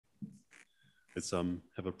Let's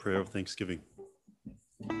have a prayer of thanksgiving.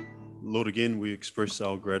 Lord, again, we express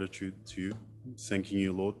our gratitude to you, thanking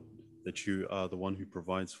you, Lord, that you are the one who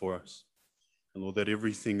provides for us. And Lord, that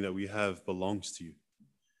everything that we have belongs to you.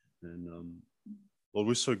 And Lord,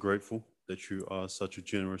 we're so grateful that you are such a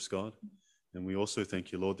generous God. And we also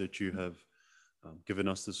thank you, Lord, that you have given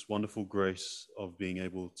us this wonderful grace of being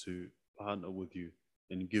able to partner with you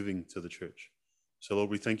in giving to the church. So, Lord,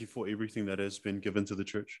 we thank you for everything that has been given to the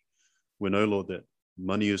church. We know, Lord, that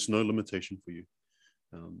money is no limitation for you,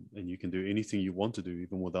 and you can do anything you want to do,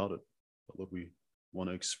 even without it. But Lord, we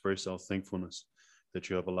want to express our thankfulness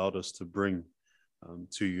that you have allowed us to bring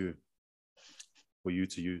to you, for you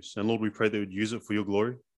to use. And Lord, we pray that you would use it for your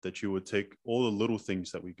glory, that you would take all the little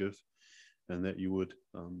things that we give, and that you would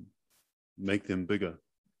make them bigger.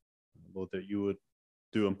 Lord, that you would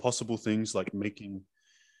do impossible things like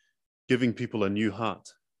giving people a new heart.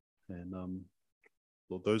 And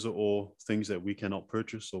Lord, those are all things that we cannot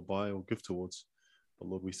purchase or buy or give towards. But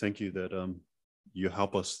Lord, we thank you that you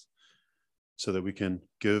help us so that we can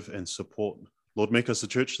give and support. Lord, make us a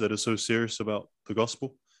church that is so serious about the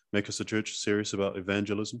gospel. Make us a church serious about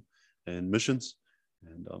evangelism and missions.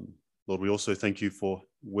 And Lord, we also thank you for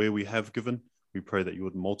where we have given. We pray that you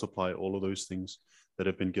would multiply all of those things that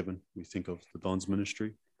have been given. We think of the Don's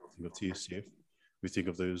ministry, we think of TSCF. We think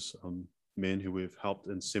of those men who we've helped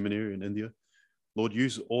in seminary in India. Lord,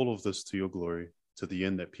 use all of this to your glory, to the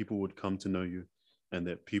end that people would come to know you and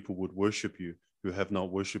that people would worship you who have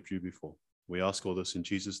not worshipped you before. We ask all this in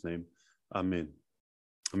Jesus' name. Amen.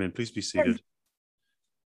 Amen. Please be seated.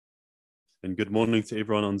 And good morning to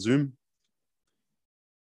everyone on Zoom.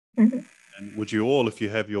 And would you all, if you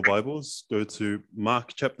have your Bibles, go to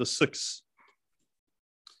Mark chapter 6.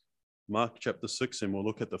 Mark chapter 6, and we'll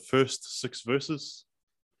look at the first 6 verses.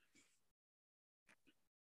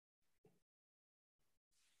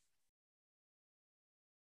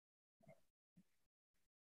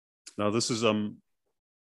 Now, this is a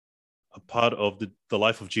part of the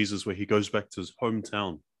life of Jesus where he goes back to his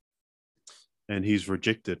hometown, and he's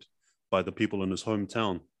rejected by the people in his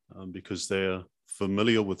hometown because they're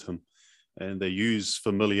familiar with him, and they use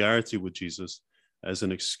familiarity with Jesus as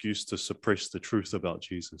an excuse to suppress the truth about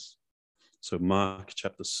Jesus. So Mark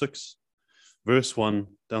chapter 6, verse 1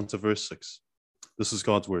 down to verse 6. This is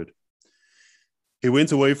God's word. He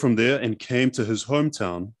went away from there and came to his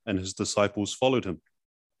hometown, and his disciples followed him.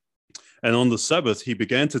 And on the Sabbath, he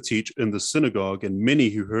began to teach in the synagogue, and many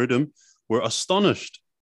who heard him were astonished,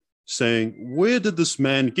 saying, "Where did this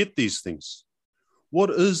man get these things?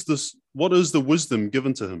 What is this? What is the wisdom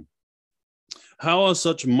given to him? How are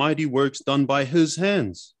such mighty works done by his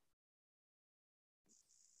hands?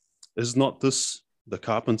 Is not this the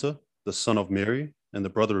carpenter, the son of Mary, and the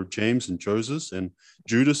brother of James and Joseph and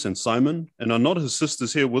Judas and Simon? And are not his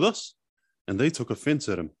sisters here with us?" And they took offense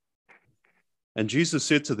at him. And Jesus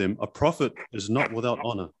said to them, "A prophet is not without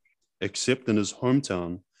honor, except in his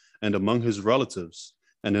hometown and among his relatives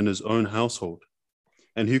and in his own household."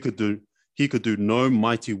 And he could do no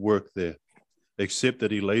mighty work there, except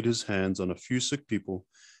that he laid his hands on a few sick people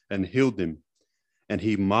and healed them. And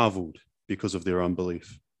he marveled because of their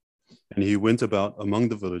unbelief. And he went about among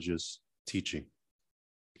the villages teaching.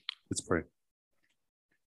 Let's pray.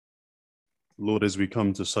 Lord, as we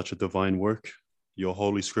come to such a divine work, your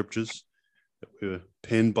holy scriptures that were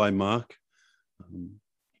penned by Mark,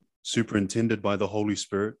 superintended by the Holy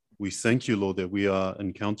Spirit, we thank you, Lord, that we are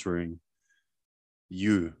encountering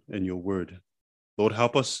you and your word. Lord,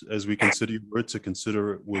 help us as we consider your word to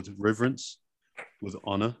consider it with reverence, with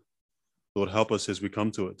honor. Lord, help us as we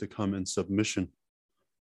come to it to come in submission,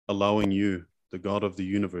 allowing you, the God of the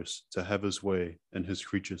universe, to have his way in his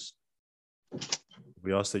creatures.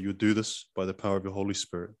 We ask that you do this by the power of your Holy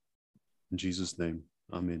Spirit. In Jesus' name,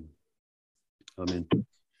 amen. Amen.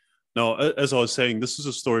 Now, as I was saying, this is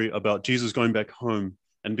a story about Jesus going back home,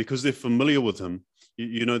 and because they're familiar with him,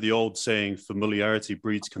 you know the old saying, familiarity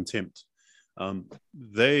breeds contempt.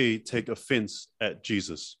 They take offense at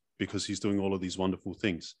Jesus because he's doing all of these wonderful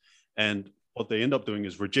things. And what they end up doing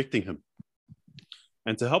is rejecting him.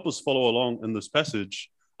 And to help us follow along in this passage,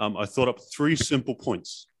 I thought up 3 simple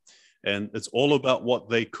points. And it's all about what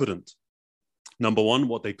they couldn't. Number 1,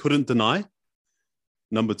 what they couldn't deny.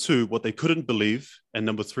 Number 2, what they couldn't believe. And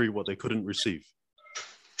number 3, what they couldn't receive.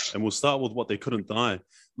 And we'll start with what they couldn't deny.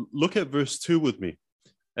 Look at verse 2 with me.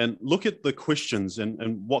 And look at the questions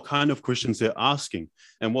and what kind of questions they're asking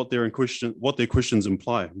and what their questions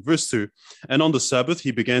imply. Verse 2, and on the Sabbath,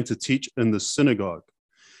 he began to teach in the synagogue.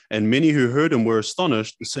 And many who heard him were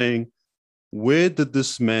astonished, saying, "Where did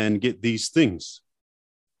this man get these things?"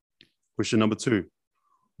 Question number 2,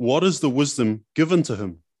 what is the wisdom given to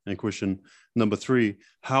him? And question number 3,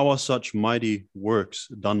 how are such mighty works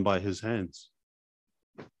done by his hands?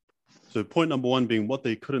 So point number 1 being what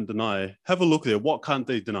they couldn't deny. Have a look there. What can't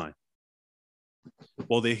they deny?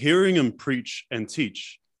 Well, they're hearing him preach and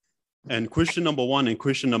teach. And question number 1 and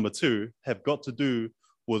question number 2 have got to do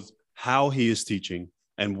with how he is teaching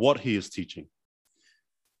and what he is teaching.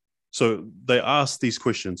 So they ask these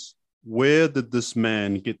questions. Where did this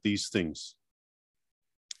man get these things?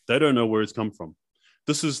 They don't know where it's come from.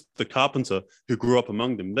 This is the carpenter who grew up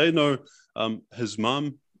among them. They know his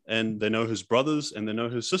mom, and they know his brothers, and they know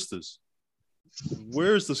his sisters.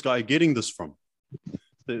 Where is this guy getting this from?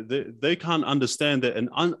 They can't understand that an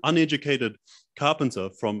uneducated carpenter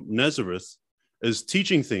from Nazareth is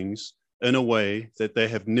teaching things in a way that they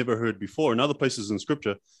have never heard before. In other places in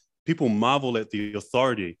Scripture, people marvel at the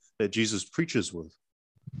authority that Jesus preaches with.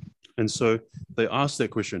 And so they ask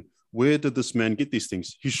that question, where did this man get these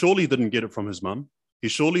things? He surely didn't get it from his mom. He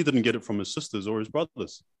surely didn't get it from his sisters or his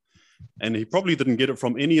brothers. And he probably didn't get it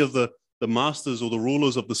from any of the masters or the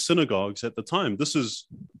rulers of the synagogues at the time. This is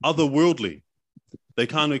otherworldly. They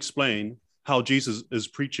can't explain how Jesus is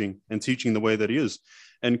preaching and teaching the way that he is.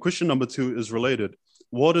 And question number 2 is related.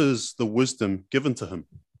 What is the wisdom given to him?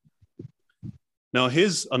 Now,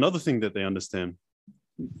 here's another thing that they understand.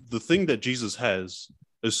 The thing that Jesus has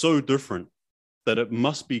is so different that it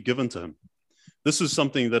must be given to him. This is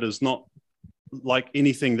something that is not like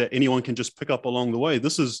anything that anyone can just pick up along the way.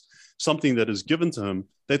 This is something that is given to him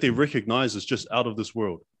that they recognize is just out of this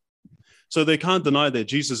world. So they can't deny that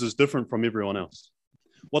Jesus is different from everyone else.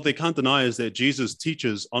 What they can't deny is that Jesus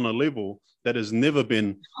teaches on a level that has never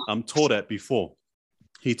been taught at before.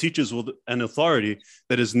 He teaches with an authority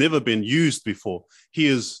that has never been used before. He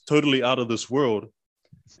is totally out of this world.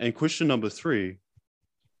 And question number 3,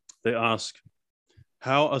 they ask,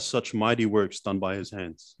 how are such mighty works done by his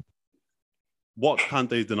hands? What can't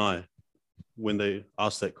they deny when they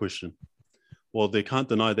ask that question? Well, they can't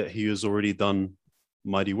deny that he has already done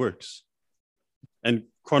mighty works. And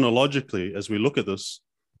chronologically, as we look at this,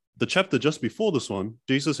 the chapter just before this one,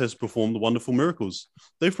 Jesus has performed wonderful miracles.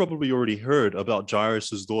 They've probably already heard about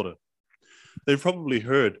Jairus' daughter. They've probably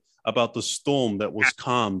heard about the storm that was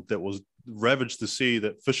calmed, that was ravaged the sea,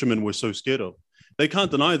 that fishermen were so scared of. They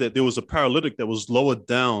can't deny that there was a paralytic that was lowered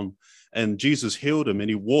down and Jesus healed him and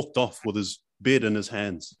he walked off with his bed in his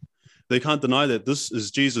hands. They can't deny that this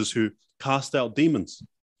is Jesus who cast out demons.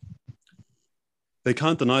 They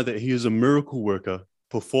can't deny that he is a miracle worker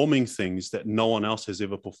performing things that no one else has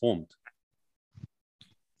ever performed.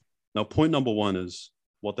 Now, point number 1 is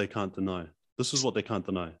what they can't deny. This is what they can't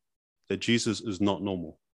deny, that Jesus is not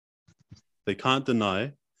normal. They can't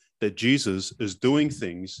deny that Jesus is doing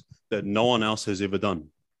things that no one else has ever done.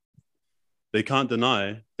 They can't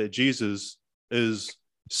deny that Jesus is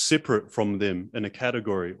separate from them in a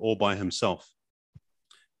category all by himself.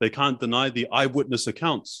 They can't deny the eyewitness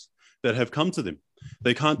accounts that have come to them.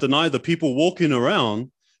 They can't deny the people walking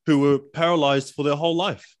around who were paralyzed for their whole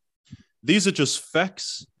life. These are just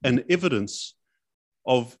facts and evidence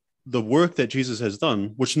of the work that Jesus has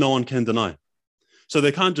done, which no one can deny. So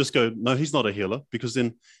they can't just go, no, he's not a healer, because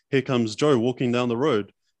then here comes Joe walking down the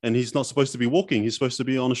road and he's not supposed to be walking. He's supposed to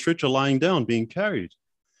be on a stretcher lying down, being carried.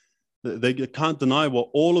 They can't deny what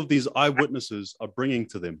all of these eyewitnesses are bringing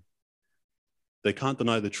to them. They can't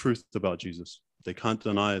deny the truth about Jesus. They can't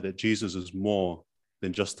deny that Jesus is more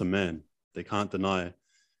than just a man. They can't deny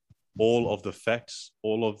all of the facts,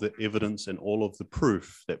 all of the evidence, and all of the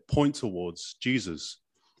proof that point towards Jesus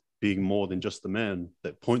being more than just a man,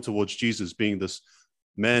 that point towards Jesus being this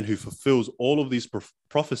man who fulfills all of these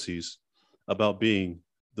prophecies about being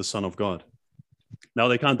the Son of God. Now,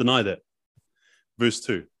 they can't deny that. Verse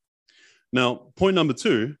 2. Now, point number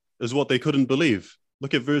 2 is what they couldn't believe.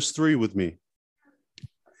 Look at verse 3 with me.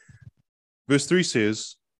 Verse 3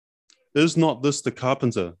 says, is not this the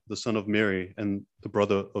carpenter, the son of Mary, and the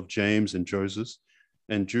brother of James and Joseph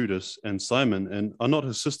and Judas and Simon, and are not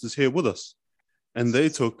his sisters here with us? And they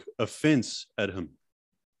took offense at him.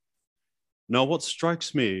 Now, what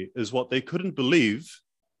strikes me is what they couldn't believe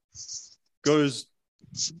goes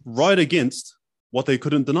right against what they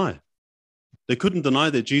couldn't deny. They couldn't deny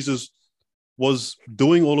that Jesus was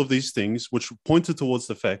doing all of these things, which pointed towards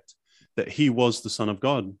the fact that he was the Son of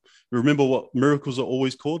God. Remember what miracles are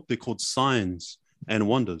always called? They're called signs and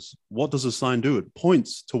wonders. What does a sign do? It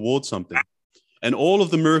points towards something. And all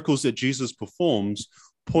of the miracles that Jesus performs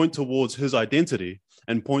point towards his identity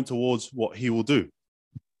and point towards what he will do.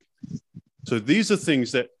 So these are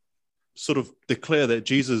things that sort of declare that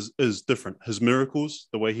Jesus is different. His miracles,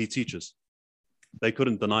 the way he teaches. They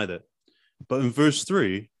couldn't deny that. But in verse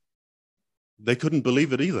 3, they couldn't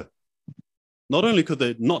believe it either. Not only could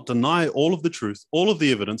they not deny all of the truth, all of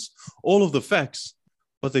the evidence, all of the facts,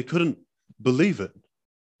 but they couldn't believe it.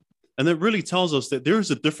 And that really tells us that there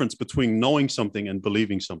is a difference between knowing something and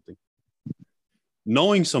believing something.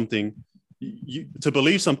 Knowing something, to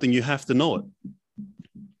believe something, you have to know it.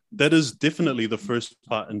 That is definitely the first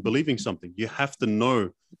part in believing something. You have to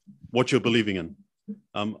know what you're believing in.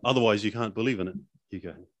 Otherwise, you can't believe in it. You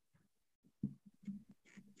go.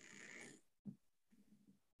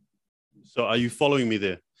 So are you following me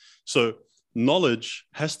there? So knowledge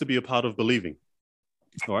has to be a part of believing.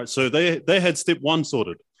 All right. So they had step one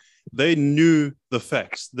sorted. They knew the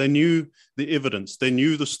facts. They knew the evidence. They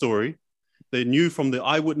knew the story. They knew from the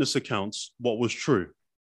eyewitness accounts what was true,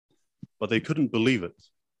 but they couldn't believe it.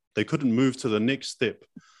 They couldn't move to the next step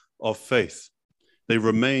of faith. They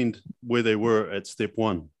remained where they were at step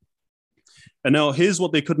one. And now here's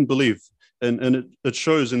what they couldn't believe. And it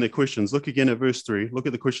shows in their questions. Look again at verse 3. Look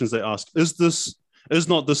at the questions they ask. Is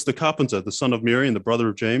not this the carpenter, the son of Mary and the brother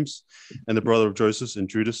of James and the brother of Joseph and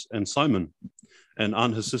Judas and Simon? And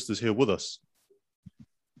aren't his sisters here with us?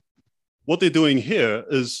 What they're doing here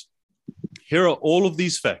is, here are all of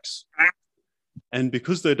these facts. And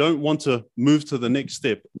because they don't want to move to the next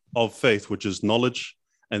step of faith, which is knowledge,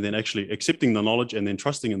 and then actually accepting the knowledge and then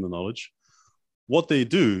trusting in the knowledge, what they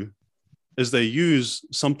do is they use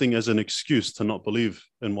something as an excuse to not believe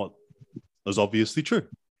in what is obviously true.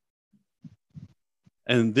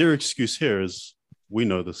 And their excuse here is, we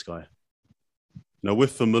know this guy. We're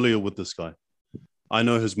familiar with this guy. I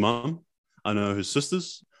know his mom. I know his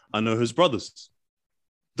sisters. I know his brothers.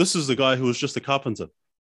 This is the guy who was just a carpenter.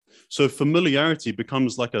 So familiarity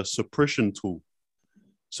becomes like a suppression tool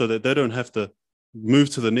so that they don't have to move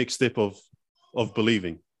to the next step of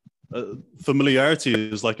believing. Familiarity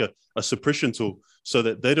is like a suppression tool so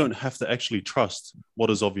that they don't have to actually trust what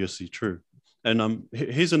is obviously true. And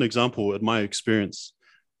here's an example of my experience.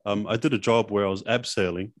 I did a job where I was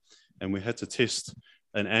abseiling and we had to test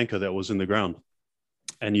an anchor that was in the ground.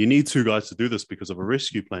 And you need two guys to do this because of a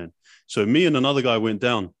rescue plan. So me and another guy went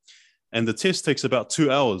down, and the test takes about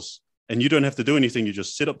 2 hours. And you don't have to do anything. You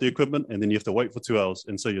just set up the equipment, and then you have to wait for 2 hours.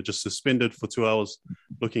 And so you're just suspended for 2 hours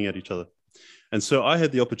looking at each other. And so I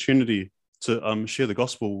had the opportunity to share the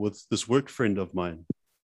gospel with this work friend of mine.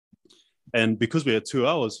 And because we had 2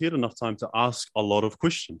 hours, he had enough time to ask a lot of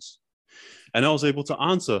questions. And I was able to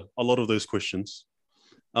answer a lot of those questions.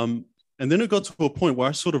 And then it got to a point where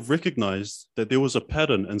I sort of recognized that there was a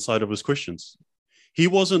pattern inside of his questions. He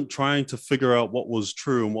wasn't trying to figure out what was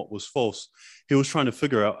true and what was false. He was trying to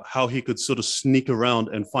figure out how he could sort of sneak around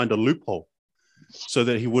and find a loophole so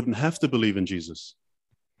that he wouldn't have to believe in Jesus.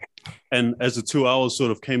 And as the 2 hours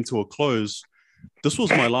sort of came to a close, this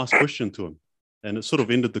was my last question to him. And it sort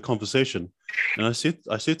of ended the conversation. And I said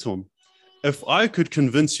to him, if I could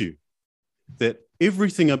convince you that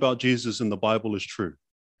everything about Jesus in the Bible is true,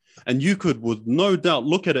 and you could with no doubt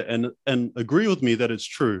look at it and agree with me that it's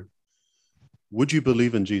true, would you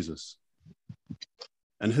believe in Jesus?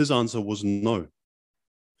 And his answer was no.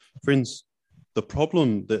 Friends, the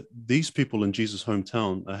problem that these people in Jesus'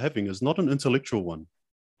 hometown are having is not an intellectual one.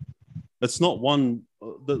 It's not one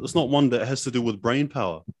that has to do with brain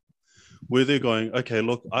power, where they're going, okay,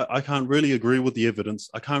 look, I can't really agree with the evidence.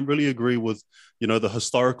 I can't really agree with, the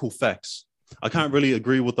historical facts. I can't really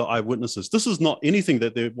agree with the eyewitnesses. This is not anything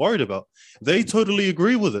that they're worried about. They totally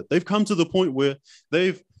agree with it. They've come to the point where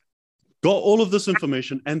they've got all of this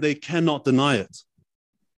information and they cannot deny it.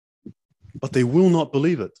 But they will not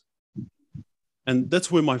believe it. And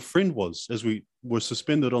that's where my friend was as we were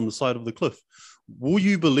suspended on the side of the cliff. Will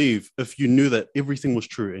you believe if you knew that everything was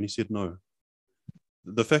true? And he said, no.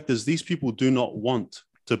 The fact is, these people do not want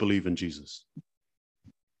to believe in Jesus.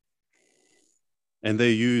 And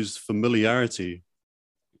they use familiarity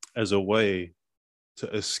as a way to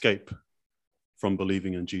escape from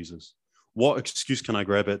believing in Jesus. What excuse can I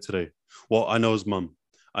grab at today? Well, I know his mum.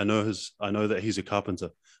 I know that he's a carpenter.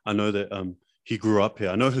 I know that he grew up here.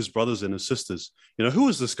 I know his brothers and his sisters. Who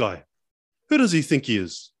is this guy? Who does he think he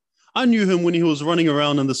is? I knew him when he was running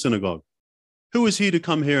around in the synagogue. Who is he to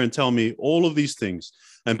come here and tell me all of these things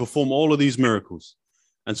and perform all of these miracles?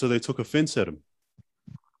 And so they took offense at him.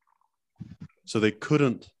 So they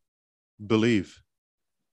couldn't believe,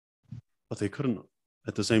 but they couldn't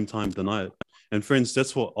at the same time deny it. And friends,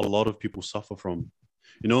 that's what a lot of people suffer from.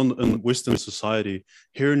 In Western society,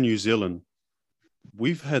 here in New Zealand,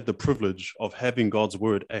 we've had the privilege of having God's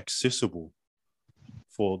word accessible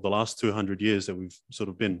for the last 200 years that we've sort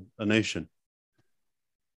of been a nation.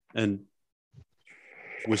 And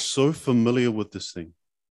we're so familiar with this thing.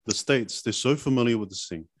 The States, they're so familiar with this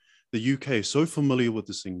thing. The UK, so familiar with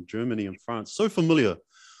this thing. Germany and France, so familiar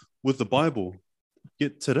with the Bible.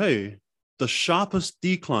 Yet today, the sharpest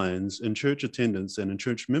declines in church attendance and in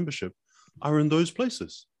church membership are in those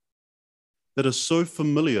places that are so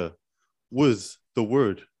familiar with the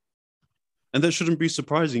word. And that shouldn't be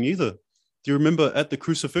surprising either. Do you remember at the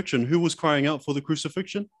crucifixion, who was crying out for the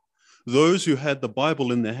crucifixion? Those who had the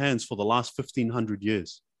Bible in their hands for the last 1,500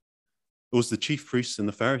 years. It was the chief priests and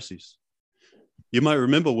the Pharisees. You might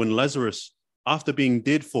remember when Lazarus, after being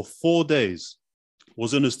dead for 4 days,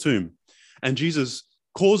 was in his tomb, and Jesus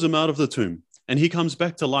calls him out of the tomb, and he comes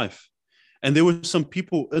back to life. And there were some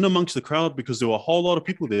people in amongst the crowd, because there were a whole lot of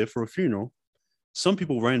people there for a funeral. Some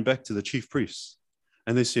people ran back to the chief priests,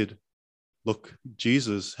 and they said, look,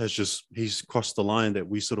 Jesus he's crossed the line that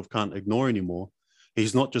we sort of can't ignore anymore.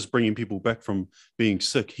 He's not just bringing people back from being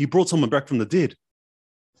sick. He brought someone back from the dead.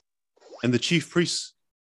 And the chief priests,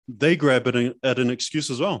 they grab it at an excuse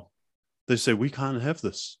as well. They say, we can't have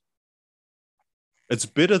this. It's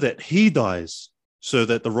better that he dies so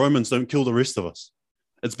that the Romans don't kill the rest of us.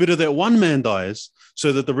 It's better that one man dies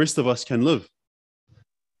so that the rest of us can live.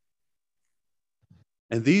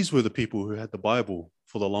 And these were the people who had the Bible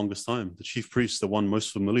for the longest time. The chief priests, the one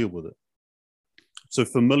most familiar with it. So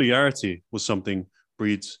familiarity with something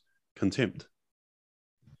breeds contempt.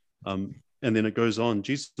 And then it goes on.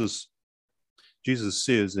 Jesus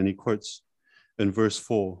says, and he quotes in verse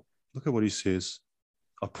 4, look at what he says.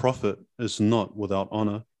 A prophet is not without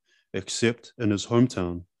honor except in his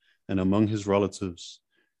hometown and among his relatives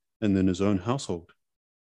and in his own household.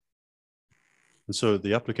 And so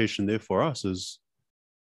the application there for us is,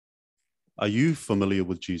 are you familiar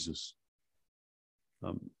with Jesus?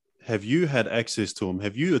 Have you had access to him?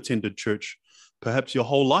 Have you attended church perhaps your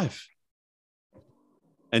whole life?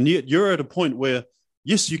 And yet you're at a point where,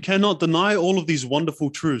 yes, you cannot deny all of these wonderful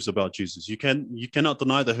truths about Jesus. You cannot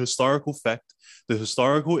deny the historical fact, the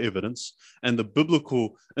historical evidence, and the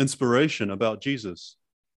biblical inspiration about Jesus.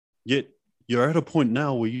 Yet you're at a point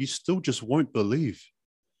now where you still just won't believe.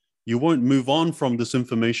 You won't move on from this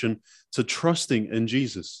information to trusting in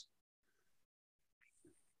Jesus.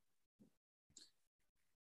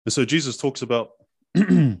 And so Jesus talks about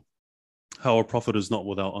how a prophet is not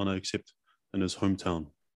without honor except in his hometown.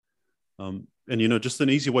 And, just an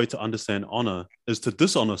easy way to understand honor is to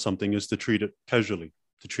dishonor something is to treat it casually,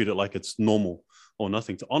 to treat it like it's normal or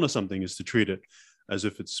nothing. To honor something is to treat it as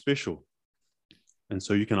if it's special. And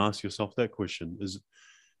so you can ask yourself that question,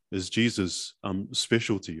 is Jesus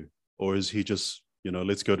special to you? Or is he just,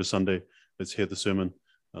 let's go to Sunday, let's hear the sermon,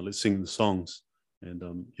 let's sing the songs, and,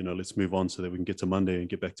 let's move on so that we can get to Monday and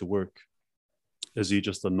get back to work? Is he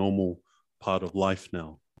just a normal part of life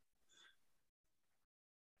now?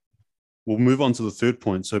 We'll move on to the third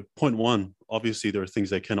point. So point one, obviously there are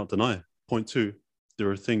things they cannot deny. Point two,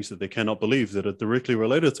 there are things that they cannot believe that are directly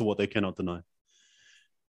related to what they cannot deny.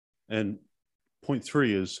 And point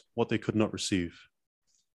three is what they could not receive.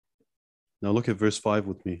 Now look at verse 5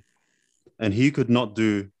 with me. And he could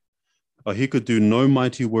do no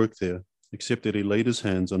mighty work there, except that he laid his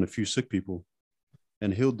hands on a few sick people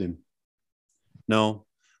and healed them. Now,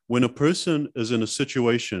 when a person is in a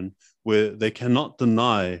situation where they cannot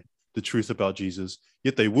deny the truth about Jesus,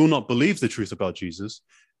 yet they will not believe the truth about Jesus,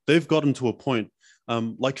 they've gotten to a point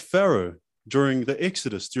like Pharaoh during the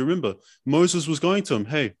Exodus. Do you remember? Moses was going to him,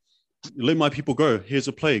 hey, let my people go. Here's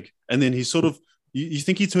a plague. And then he sort of, you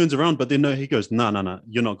think he turns around, but then no, he goes, no,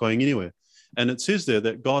 you're not going anywhere. And it says there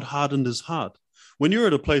that God hardened his heart. When you're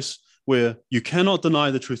at a place where you cannot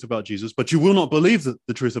deny the truth about Jesus, but you will not believe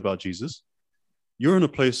the truth about Jesus, you're in a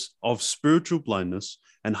place of spiritual blindness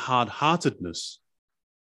and hard-heartedness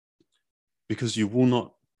because you will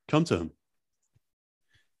not come to him.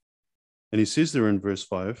 And he says there in verse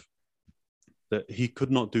 5 that he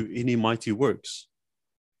could not do any mighty works.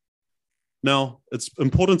 Now, it's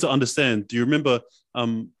important to understand, do you remember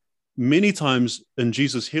many times in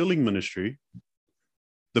Jesus' healing ministry,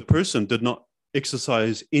 the person did not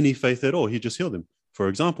exercise any faith at all. He just healed them. For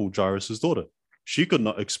example, Jairus' daughter. She could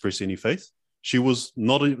not express any faith. She was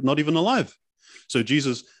not even alive. So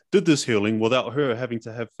Jesus did this healing without her having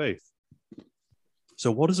to have faith.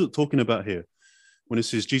 So what is it talking about here when it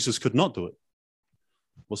says Jesus could not do it?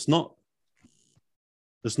 Well,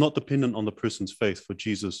 it's not dependent on the person's faith for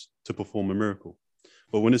Jesus to perform a miracle.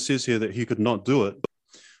 But when it says here that he could not do it,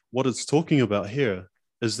 what it's talking about here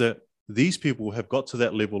is that these people have got to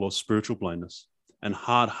that level of spiritual blindness and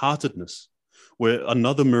hard-heartedness where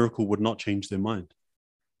another miracle would not change their mind.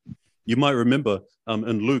 You might remember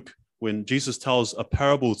in Luke, when Jesus tells a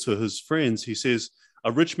parable to his friends, he says,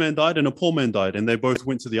 a rich man died and a poor man died, and they both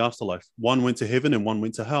went to the afterlife. One went to heaven and one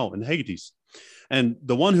went to hell in Hades. And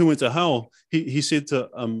the one who went to hell, he said to,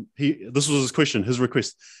 this was his question, his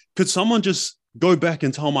request, could someone just go back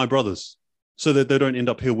and tell my brothers so that they don't end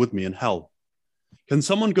up here with me in hell? Can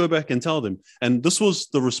someone go back and tell them? And this was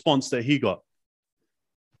the response that he got.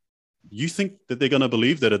 You think that they're going to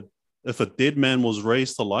believe that if a dead man was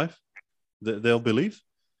raised to life, that they'll believe?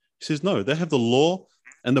 He says, no, they have the law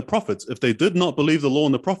and the prophets. If they did not believe the law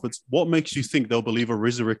and the prophets, what makes you think they'll believe a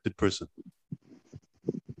resurrected person?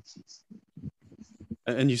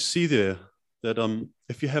 And you see there that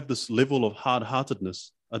if you have this level of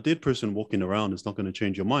hard-heartedness, a dead person walking around is not going to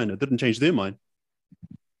change your mind. It didn't change their mind.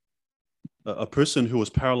 A person who was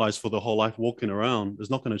paralyzed for their whole life walking around is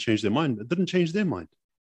not going to change their mind. It didn't change their mind.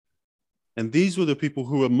 And these were the people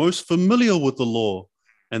who were most familiar with the law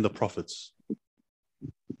and the prophets.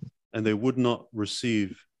 And they would not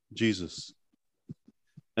receive Jesus.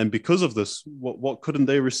 And because of this, what couldn't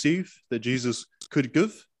they receive that Jesus could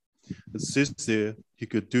give? It says there, he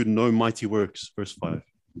could do no mighty works, verse 5.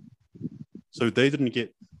 So they didn't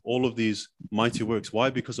get all of these mighty works. Why?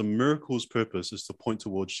 Because a miracle's purpose is to point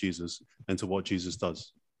towards Jesus and to what Jesus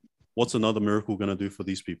does. What's another miracle going to do for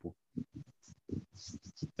these people?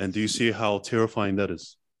 And do you see how terrifying that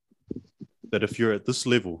is? That if you're at this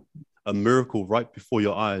level, a miracle right before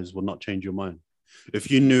your eyes will not change your mind. If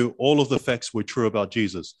you knew all of the facts were true about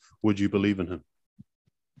Jesus, would you believe in him?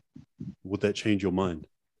 Would that change your mind?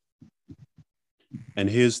 And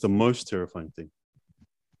here's the most terrifying thing.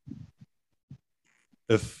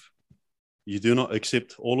 If you do not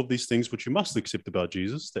accept all of these things, which you must accept about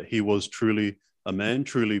Jesus, that he was truly a man,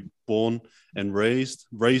 truly born and raised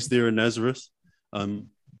there in Nazareth, and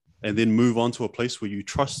then move on to a place where you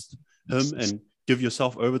trust him and give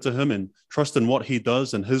yourself over to him and trust in what he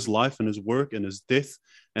does and his life and his work and his death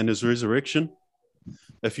and his resurrection.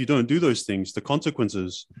 If you don't do those things, the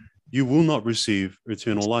consequences, you will not receive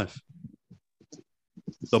eternal life.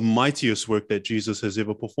 The mightiest work that Jesus has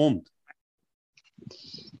ever performed.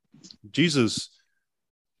 Jesus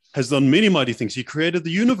has done many mighty things. He created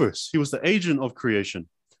the universe. He was the agent of creation.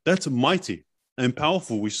 That's mighty and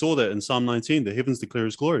powerful. We saw that in Psalm 19, the heavens declare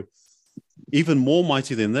his glory. Even more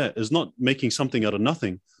mighty than that is not making something out of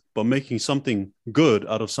nothing, but making something good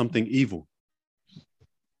out of something evil.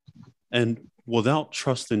 And without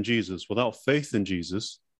trust in Jesus, without faith in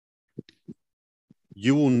Jesus,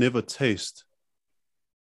 you will never taste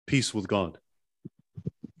peace with God.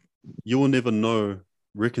 You will never know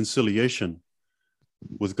reconciliation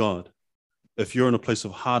with God if you're in a place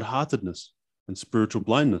of hard-heartedness and spiritual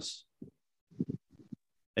blindness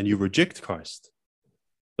and you reject Christ.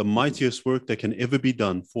 The mightiest work that can ever be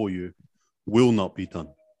done for you will not be done.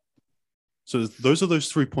 So those are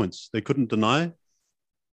those 3 points. They couldn't deny,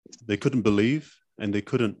 they couldn't believe, and they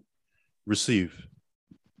couldn't receive.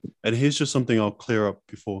 And here's just something I'll clear up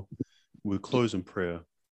before we close in prayer,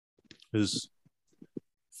 is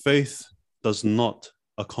faith does not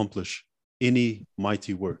accomplish any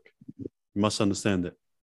mighty work. You must understand that.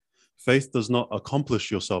 Faith does not accomplish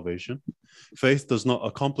your salvation. Faith does not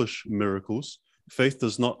accomplish miracles. Faith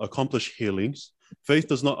does not accomplish healings. Faith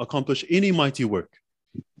does not accomplish any mighty work.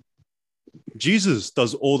 Jesus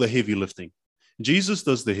does all the heavy lifting. Jesus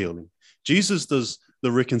does the healing. Jesus does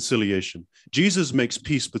the reconciliation. Jesus makes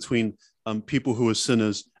peace between people who are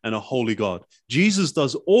sinners and a holy God. Jesus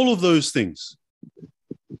does all of those things.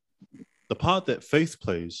 The part that faith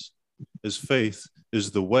plays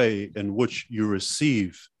is the way in which you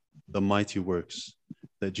receive the mighty works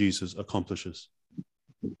that Jesus accomplishes.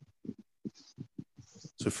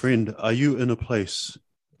 So friend, are you in a place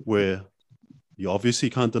where you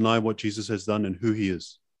obviously can't deny what Jesus has done and who he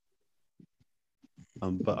is?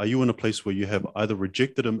 But are you in a place where you have either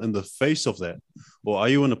rejected him in the face of that, or are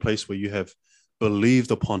you in a place where you have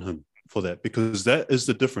believed upon him for that? Because that is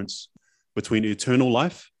the difference between eternal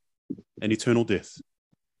life and eternal death.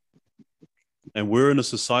 And we're in a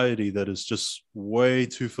society that is just way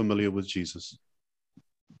too familiar with Jesus.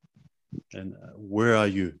 And where are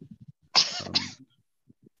you?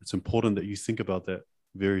 It's important that you think about that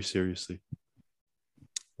very seriously.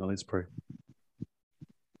 Now let's pray.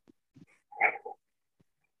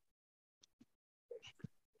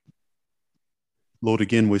 Lord,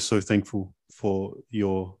 again, we're so thankful for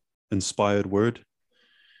your inspired word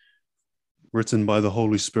written by the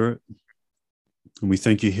Holy Spirit. And we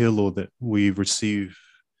thank you here, Lord, that we receive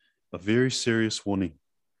a very serious warning.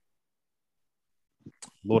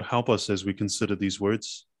 Lord, help us as we consider these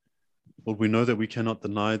words. Lord, we know that we cannot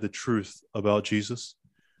deny the truth about Jesus.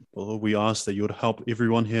 But Lord, we ask that you would help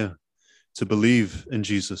everyone here to believe in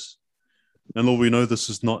Jesus. And Lord, we know this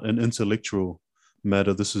is not an intellectual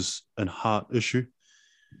matter. This is a heart issue.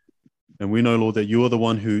 And we know, Lord, that you are the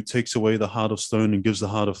one who takes away the heart of stone and gives the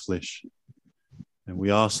heart of flesh. And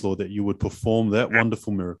we ask, Lord, that you would perform that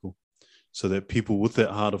wonderful miracle so that people with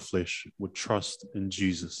that heart of flesh would trust in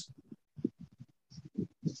Jesus.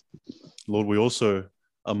 Lord, we also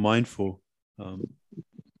are mindful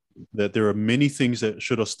that there are many things that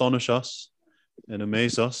should astonish us and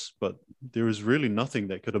amaze us, but there is really nothing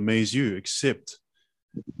that could amaze you except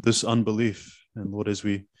this unbelief. And Lord, as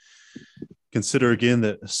we consider again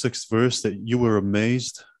that sixth verse, that you were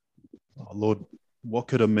amazed, oh, Lord, what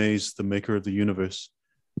could amaze the maker of the universe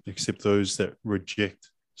except those that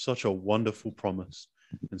reject such a wonderful promise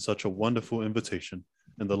and such a wonderful invitation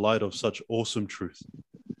in the light of such awesome truth?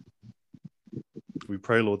 We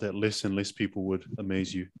pray, Lord, that less and less people would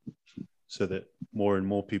amaze you so that more and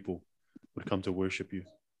more people would come to worship you.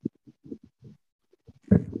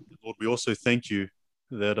 Lord, we also thank you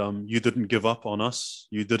that you didn't give up on us.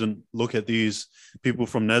 You didn't look at these people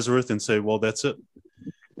from Nazareth and say, well, that's it.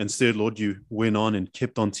 Instead, Lord, you went on and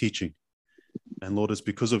kept on teaching. And Lord, it's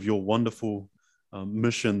because of your wonderful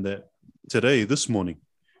mission that today, this morning,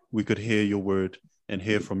 we could hear your word and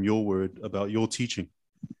hear from your word about your teaching.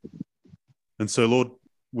 And so, Lord,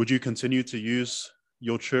 would you continue to use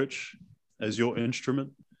your church as your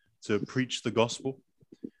instrument to preach the gospel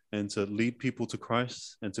and to lead people to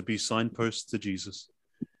Christ and to be signposts to Jesus?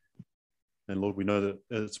 And Lord, we know that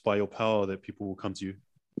it's by your power that people will come to you.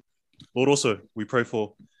 Lord, also, we pray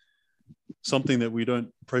for something that we don't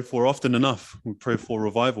pray for often enough. We pray for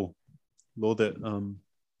revival. Lord, that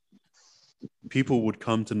people would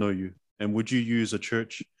come to know you. And would you use a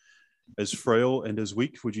church as frail and as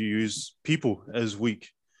weak? Would you use people as weak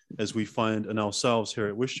as we find in ourselves here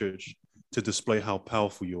at West Church to display how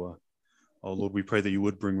powerful you are? Oh, Lord, we pray that you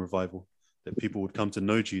would bring revival, that people would come to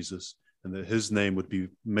know Jesus and that his name would be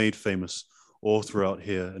made famous all throughout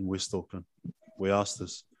here in West Auckland. We ask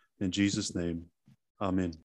this in Jesus' name. Amen.